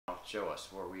show us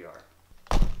where we are.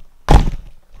 Look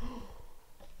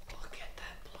at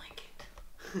that blanket.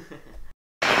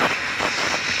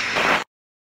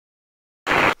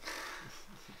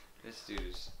 This dude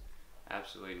is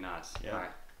absolutely nuts. Yeah.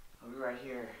 Alright. I'll be right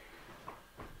here.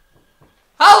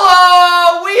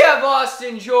 Hello! We have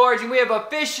Austin George, and we have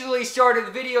officially started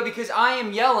the video because I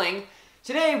am yelling.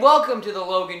 Today, welcome to the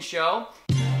Logan Show.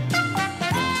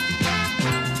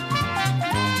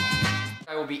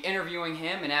 I will be interviewing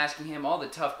him and asking him all the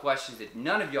tough questions that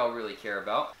none of y'all really care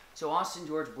about. So, Austin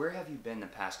George, where have you been the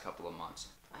past couple of months?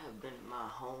 I have been at my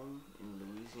home in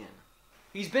Louisiana.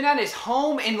 He's been at his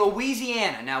home in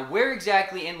Louisiana. Now, where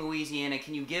exactly in Louisiana?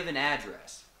 Can you give an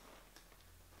address?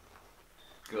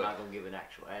 Good. I'm not going to give an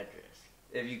actual address.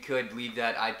 If you could leave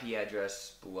that IP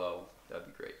address below, that'd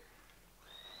be great.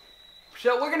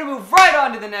 So we're going to move right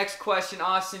on to the next question.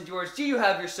 Austin George, do you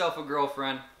have yourself a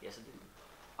girlfriend? Yes, I do.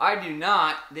 I do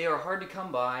not. They are hard to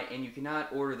come by, and you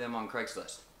cannot order them on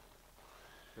Craigslist.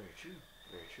 Very true.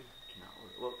 Very true. Cannot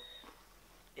order. Well,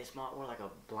 it's more like a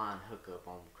blind hookup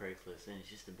on Craigslist, and it's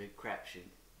just a big crapshoot.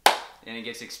 And it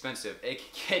gets expensive. It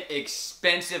can get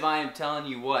expensive, I am telling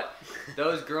you what.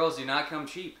 Those girls do not come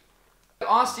cheap.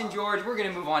 Austin George, we're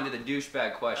going to move on to the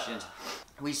douchebag questions.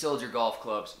 We sold your golf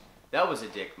clubs. That was a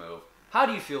dick move. How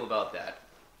do you feel about that?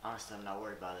 Honestly, I'm not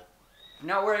worried about it. I'm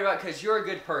not worried about it because you're a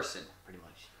good person. Pretty much.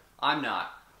 I'm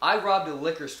not. I robbed a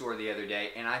liquor store the other day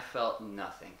and I felt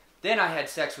nothing. Then I had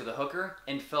sex with a hooker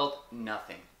and felt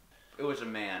nothing. It was a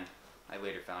man, I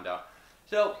later found out.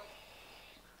 So,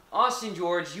 Austin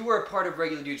George, you were a part of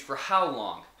Regular Dudes for how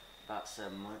long? About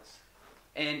 7 months.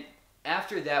 And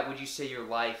after that, would you say your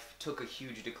life took a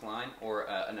huge decline or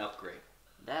an upgrade?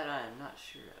 That I am not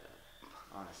sure of,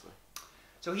 honestly.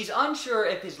 So he's unsure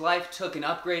if his life took an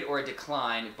upgrade or a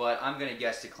decline, but I'm going to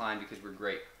guess decline because we're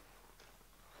great.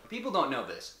 People don't know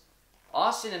this.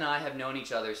 Austin and I have known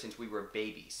each other since we were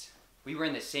babies. We were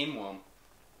in the same womb.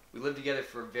 We lived together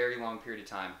for a very long period of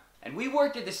time. And we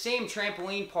worked at the same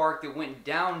trampoline park that went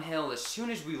downhill as soon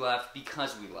as we left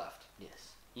because we left.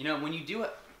 Yes. You know, when you do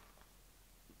it...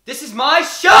 This is my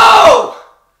show!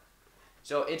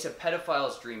 So it's a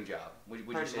pedophile's dream job. Would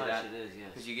you say that? It is, yes.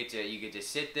 Because you get to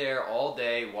sit there all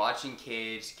day watching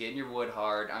kids, getting your wood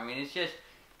hard. I mean,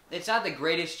 it's not the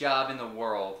greatest job in the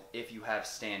world if you have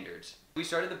standards. We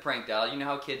started the prank dial. You know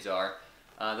how kids are.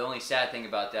 The only sad thing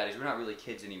about that is we're not really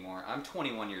kids anymore. I'm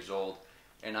 21 years old,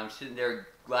 and I'm sitting there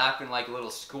laughing like a little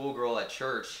schoolgirl at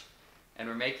church, and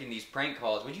we're making these prank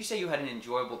calls. Would you say you had an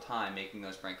enjoyable time making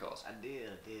those prank calls? I did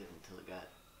until it got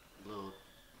a little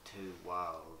too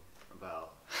wild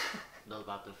about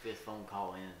the 5th phone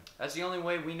call in. That's the only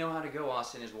way we know how to go,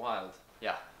 Austin, is wild.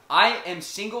 Yeah. I am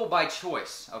single by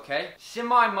choice, okay?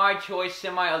 Semi my choice,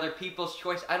 semi other people's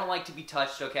choice. I don't like to be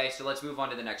touched, okay? So let's move on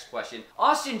to the next question.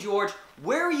 Austin George,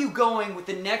 where are you going with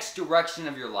the next direction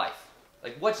of your life?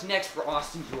 Like, what's next for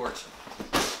Austin George?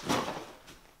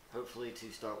 Hopefully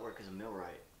to start work as a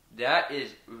millwright. That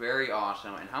is very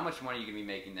awesome. And how much money are you going to be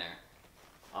making there?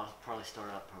 I'll probably start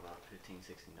out for about $15, $16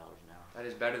 an hour. That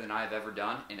is better than I have ever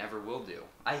done and ever will do.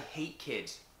 I hate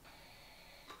kids.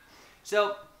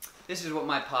 So, this is what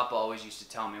my papa always used to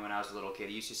tell me when I was a little kid.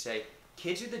 He used to say,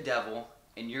 kids are the devil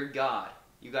and you're God.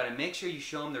 You got to make sure you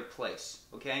show them their place,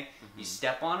 okay? Mm-hmm. You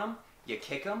step on them, you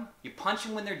kick them, you punch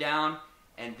them when they're down,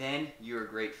 and then you're a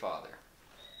great father.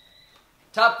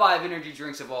 Top 5 energy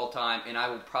drinks of all time, and I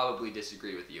will probably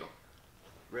disagree with you.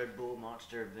 Red Bull,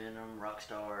 Monster, Venom,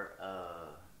 Rockstar,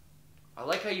 I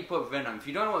like how you put Venom. If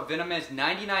you don't know what Venom is,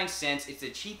 99 cents. It's the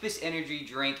cheapest energy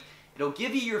drink. It'll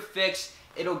give you your fix.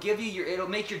 It'll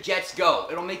make your jets go.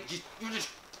 It'll make you just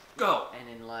go. And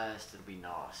then last, it'll be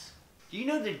NOS. Do you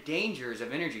know the dangers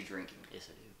of energy drinking? Yes,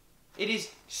 I do. It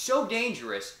is so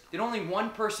dangerous that only one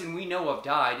person we know of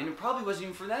died, and it probably wasn't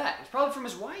even for that. It's probably from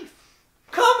his wife.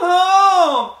 Come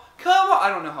home! Come home! I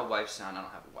don't know how wives sound. I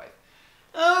don't have a wife.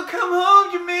 Oh, come home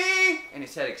to me! And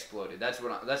his head exploded. That's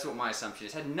what my assumption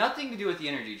is. It had nothing to do with the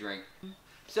energy drink.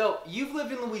 So, you've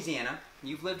lived in Louisiana.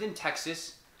 You've lived in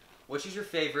Texas. Which is your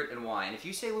favorite and why? And if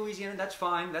you say Louisiana, that's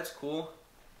fine. That's cool.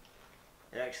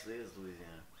 It actually is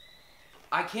Louisiana.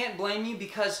 I can't blame you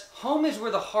because home is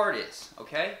where the heart is,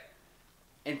 okay?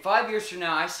 And 5 years from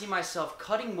now, I see myself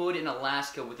cutting wood in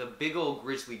Alaska with a big old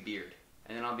grizzly beard.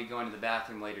 And then I'll be going to the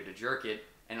bathroom later to jerk it,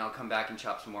 and I'll come back and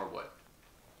chop some more wood.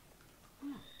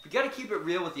 You gotta keep it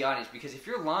real with the audience, because if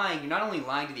you're lying, you're not only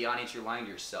lying to the audience, you're lying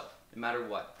to yourself. No matter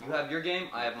what. You have your game,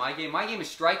 I have my game. My game is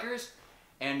strikers,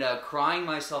 and crying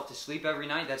myself to sleep every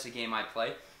night. That's a game I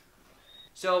play.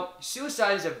 So,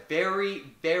 suicide is a very,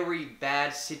 very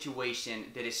bad situation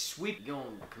that is sweeping. You're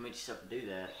gonna commit yourself to do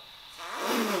that.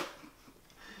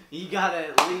 You gotta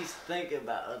at least think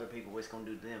about other people, what's gonna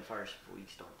do to them first before you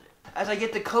start that. As I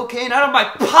get the cocaine out of my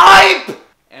pipe!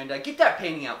 And get that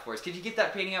painting out for us. Could you get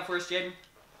that painting out for us, Jaden?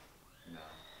 No.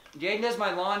 Jaden does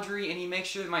my laundry, and he makes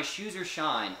sure that my shoes are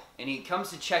shined. And he comes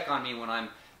to check on me when I'm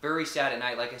very sad at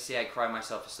night. Like I say, I cry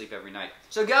myself to sleep every night.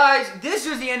 So guys, this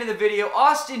was the end of the video.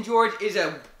 Austin George is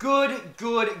a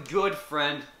good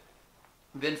friend.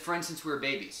 We've been friends since we were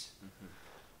babies.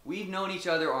 We've known each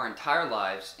other our entire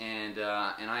lives, and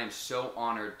I am so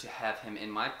honored to have him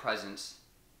in my presence.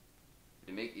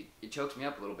 It chokes me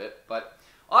up a little bit, but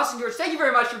Austin George, thank you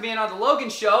very much for being on the Logan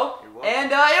Show. You're welcome.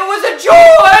 And it was a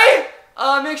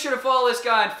joy! Make sure to follow this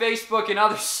guy on Facebook and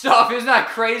other stuff. Isn't that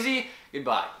crazy?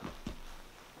 Goodbye.